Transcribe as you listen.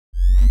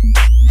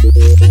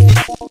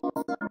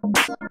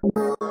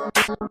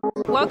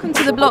Welcome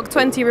to the Block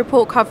 20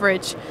 report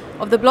coverage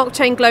of the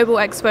Blockchain Global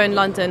Expo in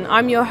London.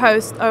 I'm your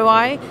host,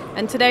 OI,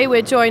 and today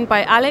we're joined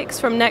by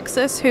Alex from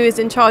Nexus, who is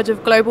in charge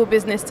of global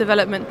business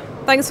development.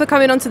 Thanks for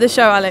coming onto the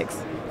show,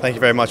 Alex. Thank you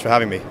very much for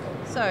having me.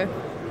 So,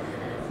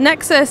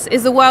 Nexus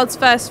is the world's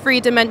first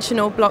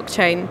three-dimensional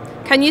blockchain.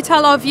 Can you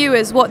tell our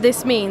viewers what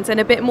this means and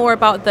a bit more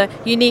about the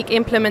unique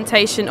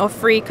implementation of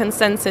free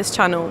consensus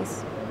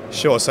channels?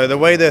 Sure, so the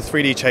way the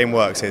 3D chain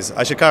works is,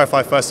 I should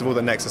clarify first of all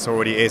that Nexus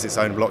already is its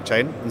own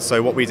blockchain, and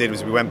so what we did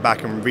was we went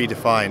back and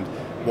redefined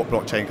what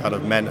blockchain kind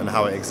of meant and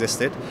how it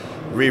existed,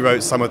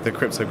 rewrote some of the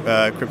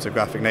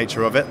cryptographic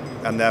nature of it,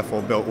 and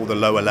therefore built all the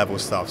lower level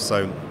stuff.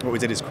 So what we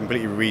did is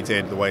completely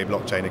redid the way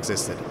blockchain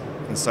existed.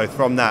 And so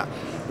from that,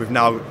 we've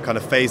now kind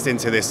of phased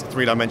into this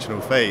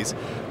three-dimensional phase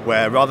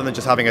where rather than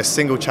just having a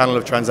single channel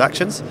of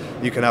transactions,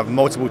 you can have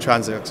multiple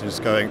channels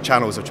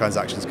of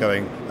transactions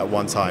going at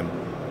one time.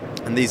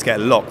 And these get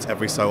locked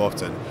every so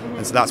often.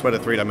 And so that's where the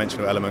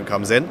three-dimensional element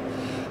comes in.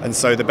 And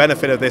so the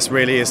benefit of this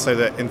really is so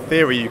that in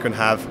theory you can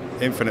have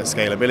infinite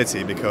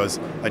scalability because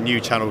a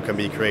new channel can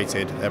be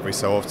created every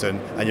so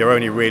often and you're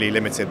only really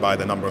limited by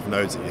the number of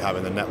nodes that you have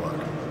in the network.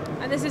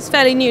 And this is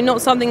fairly new,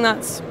 not something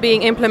that's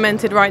being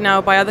implemented right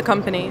now by other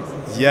companies?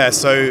 Yeah,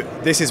 so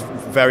this is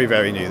very,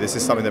 very new. This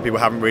is something that people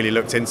haven't really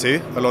looked into.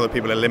 A lot of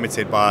people are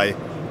limited by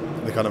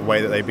the kind of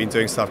way that they've been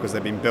doing stuff because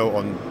they've been built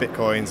on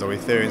Bitcoins or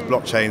Ethereum's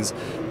blockchains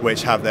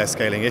which have their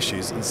scaling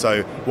issues. And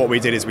so what we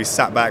did is we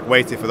sat back,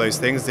 waited for those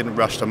things, didn't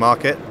rush to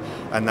market,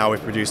 and now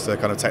we've produced a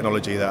kind of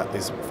technology that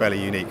is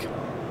fairly unique.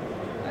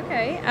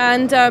 Okay,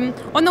 and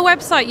on the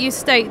website you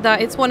state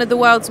that it's one of the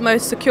world's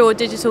most secure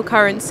digital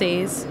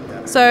currencies.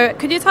 Yeah. So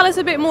could you tell us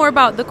a bit more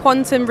about the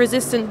quantum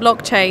resistant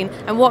blockchain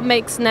and what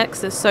makes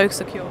Nexus so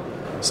secure?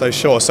 So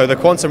sure, so the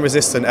quantum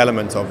resistant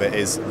element of it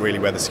is really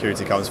where the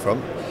security comes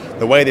from.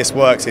 The way this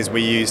works is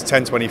we use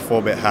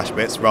 1024-bit hash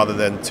bits rather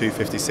than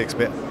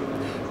 256-bit,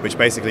 which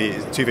basically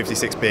is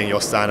 256 being your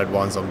standard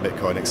ones on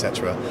Bitcoin,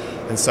 etc.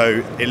 And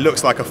so it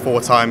looks like a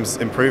 4 times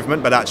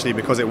improvement, but actually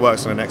because it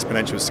works on an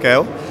exponential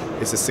scale,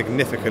 it's a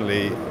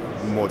significantly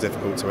more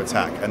difficult to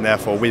attack. And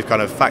therefore we've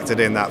kind of factored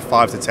in that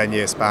 5 to 10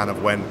 year span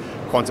of when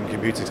quantum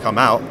computers come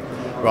out,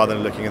 rather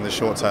than looking in the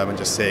short term and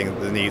just seeing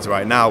the needs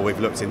right now. We've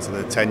looked into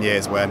the 10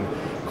 years when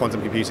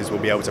quantum computers will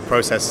be able to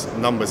process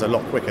numbers a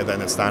lot quicker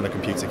than a standard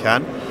computer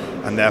can.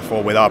 And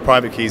therefore, with our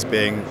private keys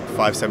being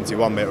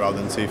 571-bit rather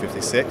than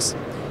 256,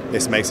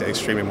 this makes it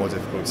extremely more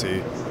difficult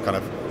to kind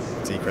of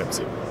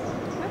decrypt.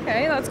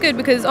 Okay, that's good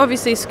because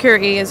obviously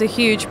security is a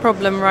huge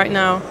problem right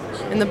now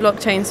in the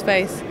blockchain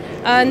space.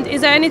 And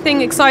is there anything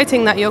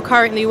exciting that you're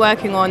currently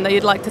working on that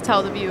you'd like to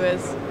tell the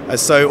viewers?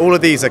 So all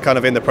of these are kind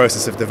of in the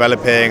process of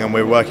developing, and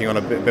we're working on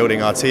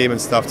building our team and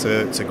stuff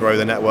to grow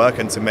the network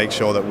and to make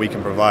sure that we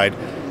can provide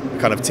a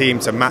kind of team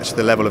to match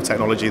the level of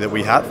technology that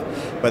we have.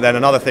 But then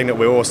another thing that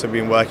we've also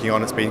been working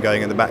on, it's been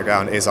going in the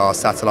background, is our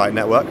satellite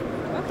network.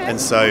 Okay.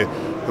 And so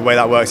the way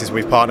that works is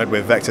we've partnered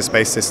with Vector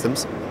Space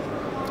Systems,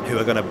 who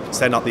are going to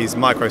send up these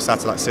micro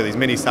satellites, so these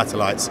mini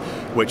satellites,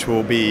 which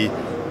will be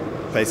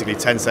basically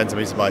 10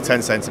 centimeters by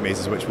 10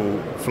 centimeters, which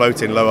will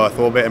float in low Earth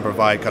orbit and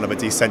provide kind of a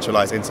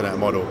decentralized internet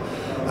model,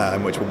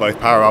 which will both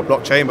power our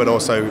blockchain but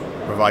also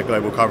provide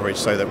global coverage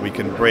so that we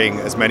can bring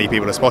as many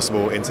people as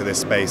possible into this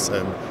space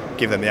and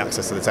give them the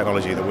access to the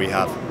technology that we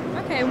have.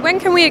 Okay, and when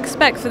can we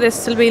expect for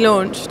this to be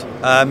launched?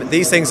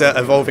 These things are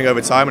evolving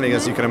over time, and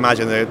as you can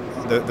imagine, the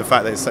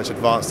fact that it's such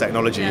advanced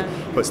technology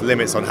puts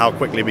limits on how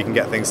quickly we can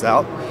get things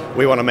out.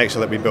 We want to make sure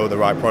that we build the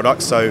right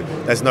product, so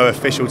there's no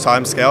official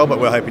time scale, but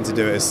we're hoping to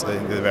do it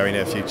in the very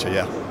near future,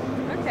 yeah.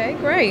 Okay,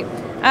 great.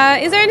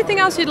 Is there anything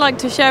else you'd like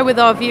to share with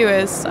our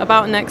viewers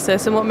about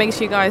Nexus and what makes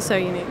you guys so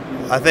unique?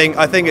 I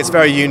think it's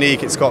very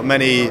unique. It's got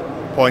many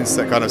points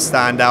that kind of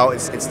stand out.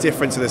 It's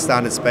different to the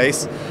standard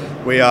space.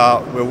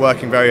 We're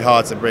working very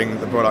hard to bring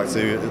the product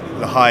to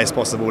the highest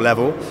possible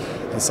level.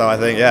 And so I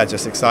think, yeah,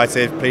 just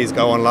excited. Please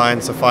go online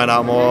to find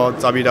out more,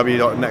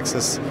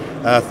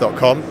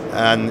 www.nexusearth.com,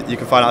 and you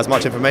can find out as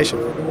much information.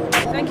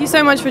 Thank you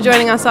so much for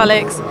joining us,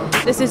 Alex.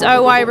 This is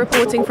OY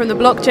reporting from the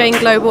Blockchain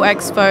Global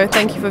Expo.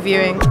 Thank you for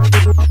viewing.